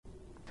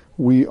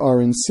We are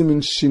in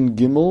Siman Shin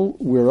Gimel.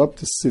 We're up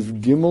to Sif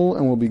Gimel,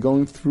 and we'll be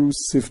going through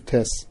Sif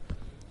Tes.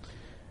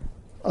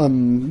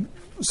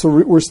 So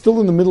we're still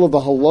in the middle of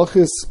the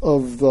halachis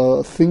of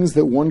the things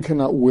that one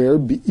cannot wear,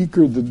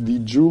 be'ikr, the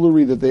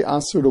jewelry that they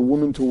asked a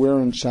woman to wear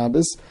on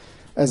Shabbos,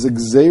 as a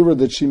gzeira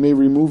that she may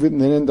remove it and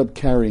then end up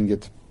carrying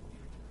it.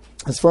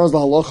 As far as the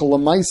halacha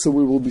lamaisa,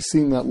 we will be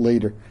seeing that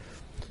later.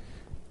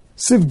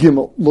 Siv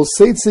Gimel, lo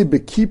seitze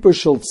bekipa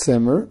shel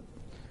tzemer.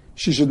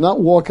 She should not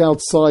walk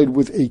outside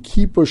with a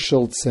kipa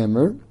shel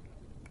tzemer.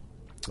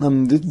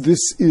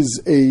 This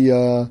is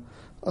a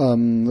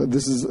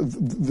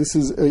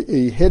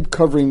head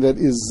covering that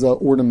is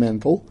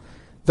ornamental.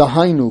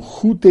 Dahainu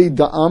chute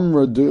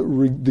da'amra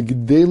de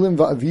gedelim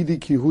va'avidi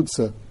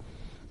kihutza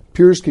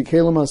pirish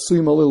kekelim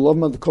hasuyim ale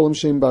lovma dekolim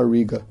shem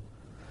bariga.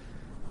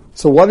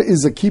 So what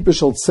is a kipa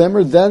shel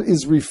tzemer? That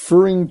is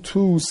referring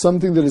to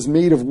something that is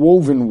made of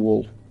woven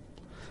wool.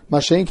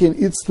 Mashenki and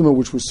Itztama,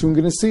 which we're soon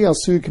going to see.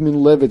 Asuyukim in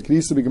Levet,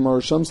 Krisa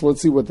b'Gemara Sham. So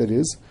let's see what that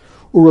is.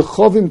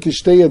 Urechovim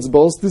kishtei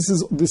etzbos.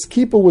 This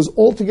kippah was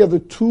altogether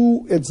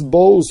 2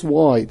 etzbos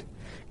wide.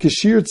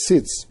 Kishir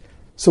tzitz.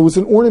 So it's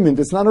an ornament.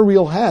 It's not a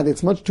real hat.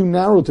 It's much too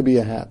narrow to be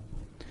a hat.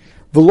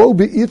 V'lo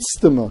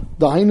be'itztama.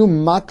 Dahainu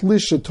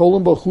matlish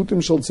shetolim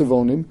b'chutim shel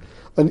tzivonim.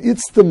 An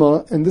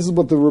itztama, and this is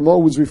what the Ramah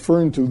was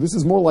referring to. This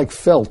is more like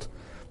felt.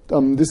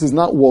 This is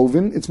not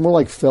woven. It's more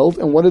like felt.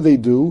 And what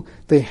do?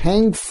 They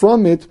hang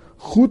from it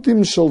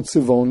chutim shel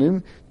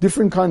tzivonim,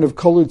 different kind of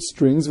colored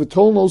strings.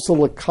 V'tol nosa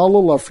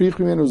lakala lafrich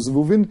mimenu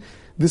zvuvin.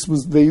 This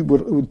was, they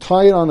would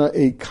tie it on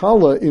a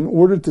kala in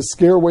order to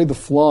scare away the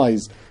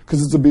flies,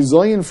 because it's a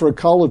bizayin for a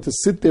kala to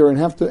sit there and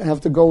have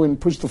to go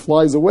and push the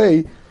flies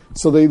away.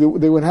 So they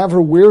would have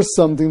her wear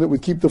something that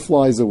would keep the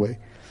flies away.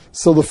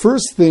 So the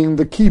first thing,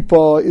 the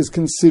kippah, is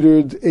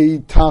considered a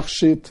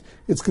tachshit.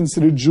 It's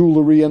considered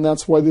jewelry, and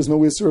that's why there's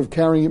no issur of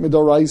carrying it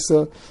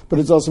midaraisa, but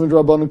it's also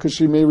midrabanan because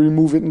she may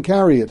remove it and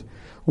carry it.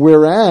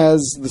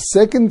 Whereas the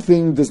second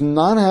thing does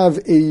not have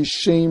a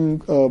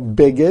shame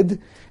beged,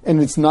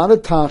 and it's not a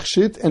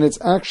tachshit, and it's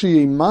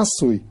actually a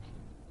masui.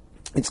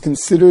 It's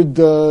considered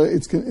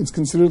it's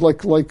considered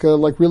like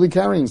really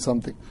carrying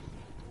something.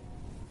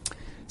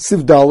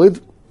 Siv Dalid,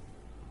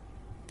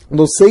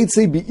 lo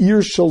seitze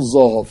be'ir shel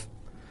zahav.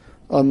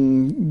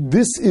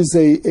 This is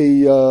a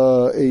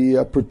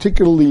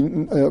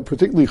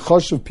particularly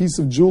chashuv piece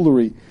of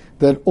jewelry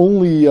that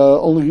only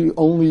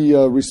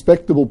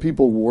respectable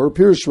people wore.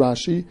 Pirish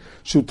Rashi,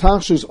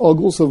 shutachshish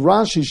ogul. So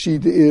Rashi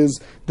sheet is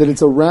that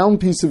it's a round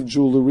piece of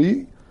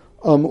jewelry,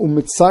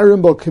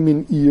 umitzayrim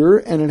b'kamin ear,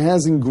 and it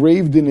has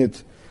engraved in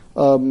it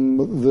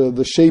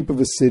the shape of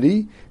a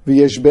city.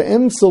 V'yesh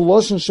be'emtza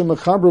loshen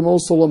shemachabrim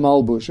oso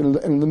lamalbush, and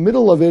in the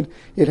middle of it,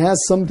 it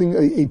has something,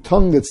 a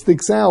tongue that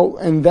sticks out,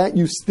 and that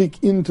you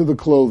stick into the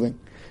clothing.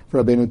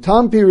 Rabbeinu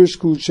Tam pirish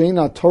ku'shein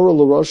Torah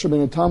l'rosh.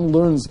 Rabbeinu Tam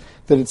learns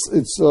that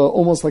it's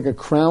almost like a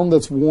crown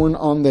that's worn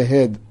on the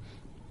head.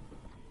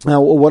 Now,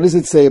 what does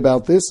it say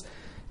about this?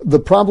 The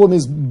problem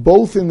is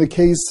both in the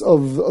case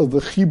of the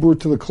chibur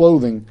to the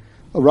clothing,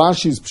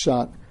 Rashi's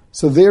pshat.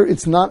 So there,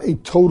 it's not a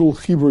total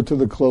chibur to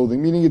the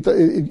clothing, meaning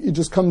it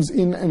just comes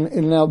in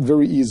and out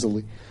very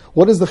easily.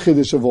 What is the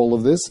chiddush of all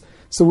of this?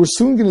 So we're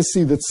soon going to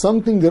see that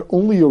something that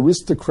only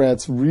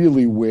aristocrats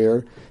really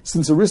wear,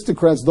 since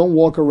aristocrats don't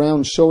walk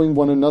around showing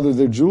one another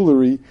their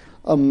jewelry,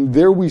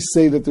 there we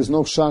say that there's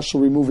no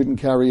shashal, remove it and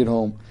carry it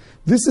home.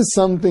 This is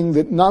something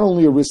that not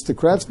only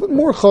aristocrats, but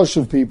more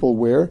chashuv people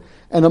wear,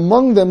 and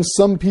among them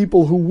some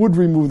people who would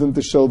remove them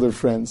to show their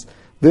friends.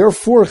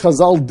 Therefore,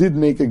 Chazal did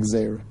make a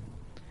gzeira.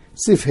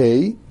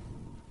 Sifhei,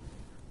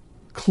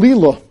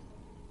 klila.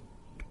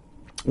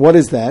 What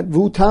is that?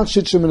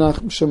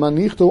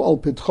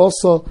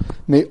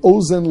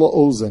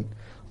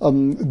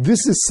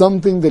 This is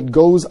something that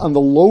goes on the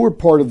lower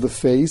part of the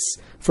face,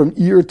 from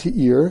ear to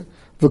ear.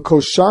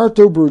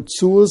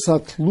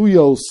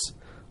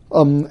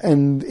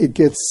 And it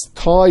gets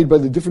tied by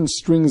the different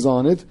strings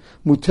on it.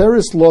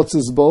 Muteris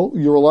lotzizbo,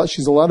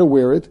 she's allowed to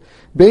wear it.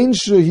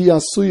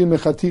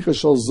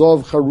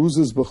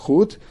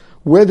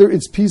 Whether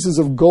it's pieces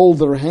of gold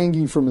that are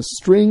hanging from a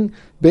string,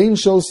 or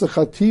it's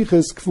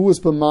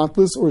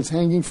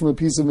hanging from a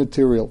piece of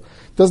material.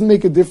 It doesn't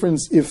make a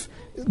difference if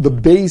the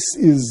base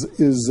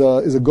is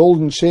a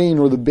golden chain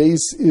or the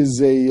base is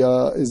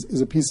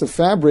a piece of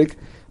fabric,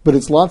 but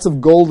it's lots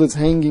of gold that's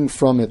hanging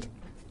from it.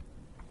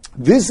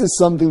 This is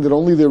something that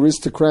only the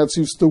aristocrats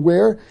used to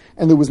wear,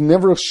 and there was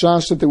never a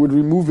shash that they would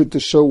remove it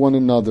to show one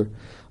another.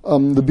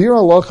 The Bir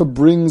Halacha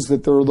brings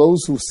that there are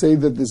those who say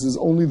that this is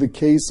only the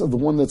case of the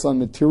one that's on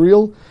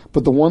material,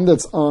 but the one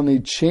that's on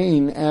a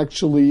chain,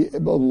 actually,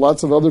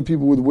 lots of other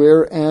people would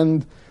wear,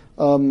 and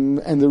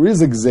there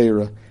is a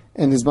gzeira.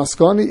 And his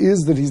maskana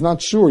is that he's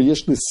not sure.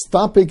 Yesh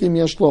l'stapek im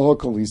yesh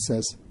lahokol, he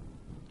says.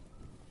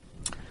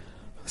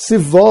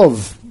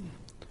 Sivav,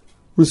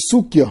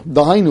 Risukya,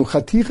 dahainu,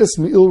 chatiches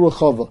me'il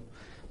rachava.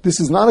 This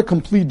is not a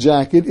complete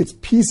jacket, it's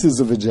pieces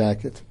of a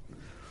jacket.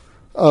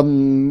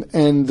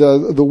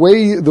 The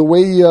way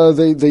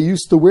they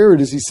used to wear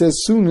it, as he says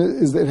soon,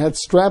 is that it had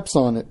straps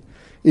on it.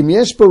 Im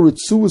yesh ba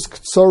ritzuas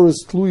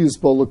ktsaris tluyis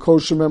ba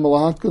lekosher mem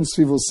lahatkon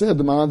svivo sed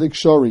ma'adik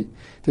shari.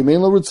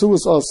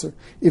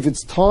 If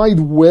it's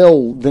tied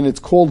well, then it's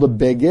called a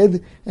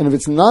beged, and if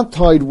it's not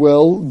tied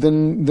well,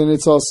 then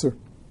it's aser.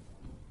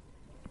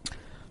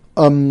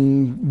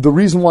 The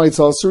reason why it's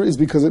aser is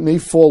because it may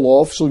fall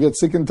off. She'll get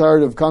sick and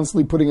tired of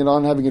constantly putting it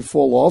on, having it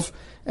fall off,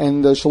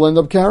 and she'll end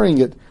up carrying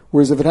it.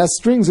 Whereas if it has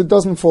strings, it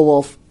doesn't fall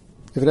off.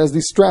 If it has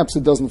these straps,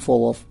 it doesn't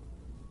fall off.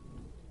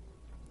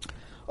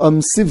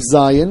 Siv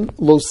Zayin,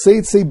 lo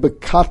seitze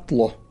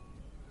bekatlo.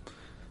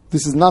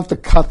 This is not the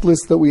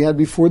katlis that we had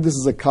before. This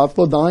is a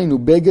katla. Dainu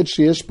beged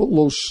sheyesh bo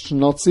lo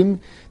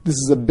shnotzim. This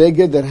is a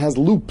beged that has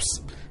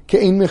loops.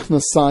 Ke'ein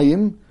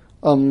mechnasayim,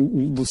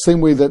 the same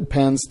way that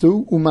pants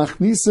do.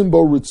 Umachnisim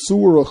bo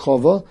ritzur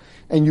rechava,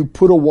 and you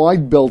put a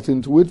wide belt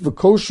into it.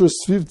 V'kosher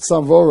sviv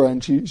tzavora,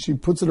 and she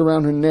puts it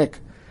around her neck.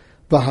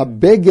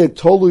 V'habeged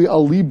tolui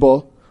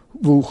aliba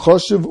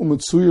v'choshev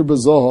u'mitzuyir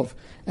bezahav,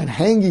 and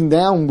hanging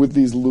down with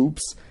these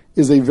loops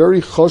is a very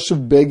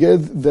choshev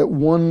beged that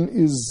one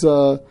is.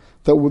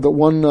 That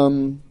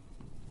one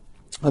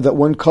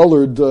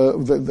colored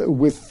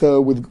with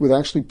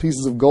actually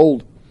pieces of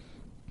gold.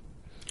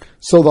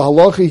 So the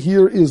halacha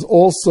here is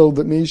also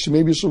that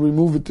maybe she'll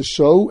remove it to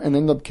show and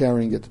end up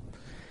carrying it.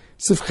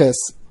 Sifches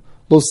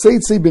lo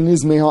seitze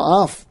benizmei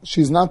ha'af.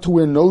 She's not to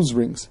wear nose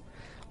rings.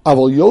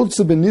 Aval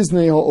yotze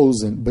benizmei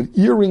ha'ozen. But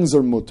earrings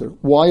are mutter.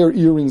 Why are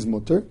earrings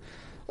mutter?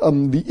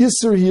 The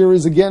isser here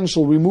is again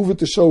she'll remove it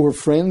to show her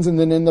friends and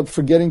then end up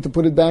forgetting to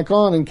put it back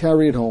on and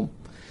carry it home.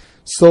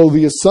 So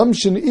the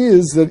assumption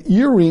is that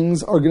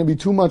earrings are going to be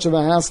too much of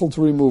a hassle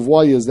to remove.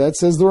 Why is that?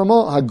 Says the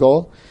Ramah,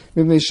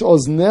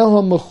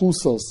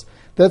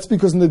 that's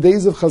because in the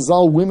days of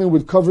Chazal, women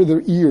would cover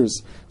their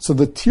ears. So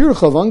the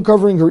tircha of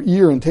uncovering her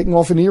ear and taking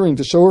off an earring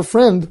to show her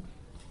friend,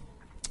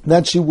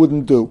 that she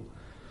wouldn't do.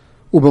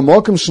 In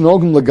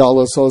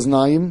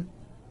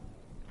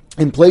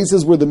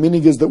places where the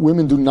minig is that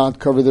women do not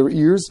cover their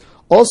ears,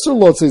 also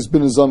lotzes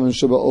bin azam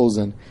sheba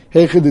ozen.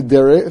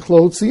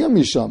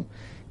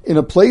 In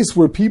a place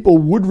where people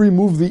would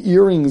remove the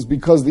earrings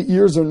because the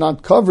ears are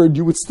not covered,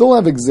 you would still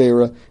have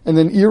exera, and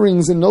then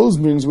earrings and nose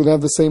rings would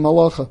have the same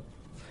halacha.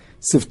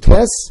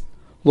 Siftes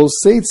lo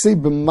seitze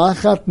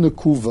b'machat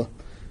nekuva.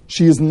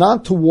 She is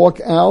not to walk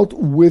out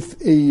with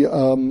a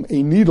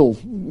needle,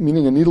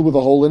 meaning a needle with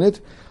a hole in it.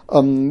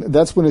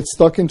 That's when it's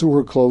stuck into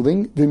her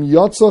clothing. V'im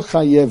yotza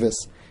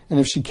chayeves. And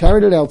if she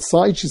carried it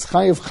outside, she's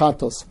chayev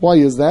chatos. Why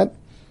is that?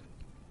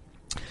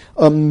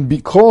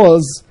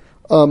 Because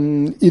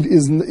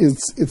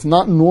it's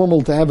not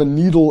normal to have a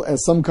needle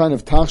as some kind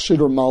of tachshit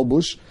or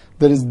malbush.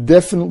 That is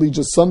definitely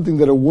just something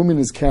that a woman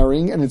is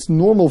carrying, and it's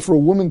normal for a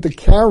woman to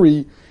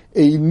carry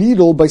a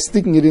needle by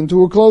sticking it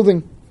into her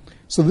clothing.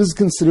 So this is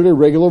considered a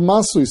regular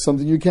masui,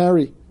 something you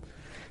carry.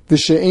 The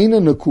she'ena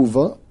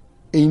nakuva,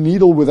 a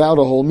needle without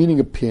a hole, meaning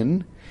a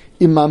pin.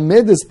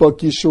 Imamedes ba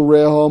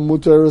kishureha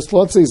muteres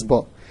lotzes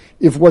ba.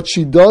 If what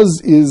she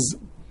does is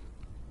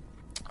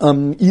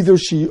either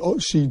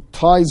she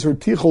ties her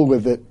tichel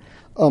with it,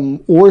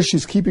 or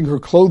she's keeping her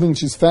clothing,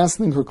 she's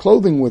fastening her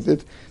clothing with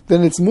it,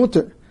 then it's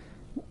mutter.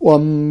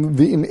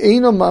 Otherwise,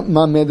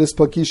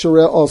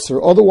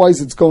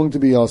 it's going to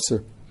be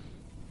aser.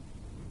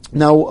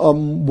 Now,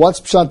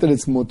 what's pshat that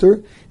it's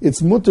mutter?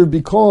 It's mutter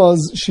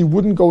because she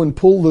wouldn't go and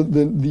pull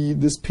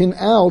this pin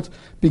out,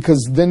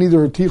 because then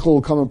either her tichel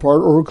will come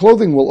apart or her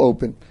clothing will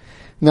open.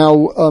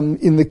 Now,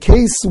 in the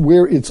case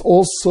where it's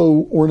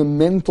also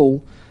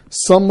ornamental,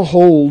 some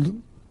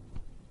hold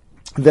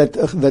that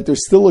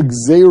there's still a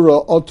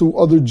gzeira to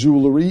other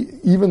jewelry,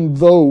 even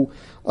though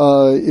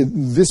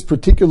this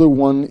particular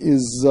one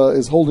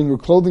is holding her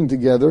clothing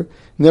together.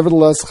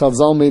 Nevertheless,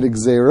 Chazal made a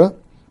gzeira.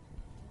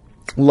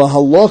 La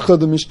halacha,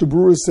 the Mishnah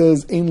Berurah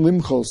says, ein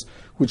limchos,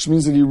 which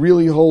means that he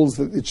really holds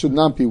that it should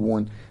not be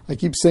worn. I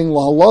keep saying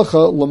la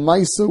halacha, la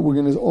maisa, we're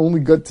going to only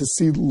get to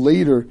see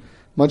later,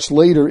 much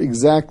later,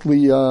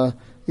 exactly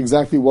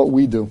what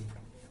we do.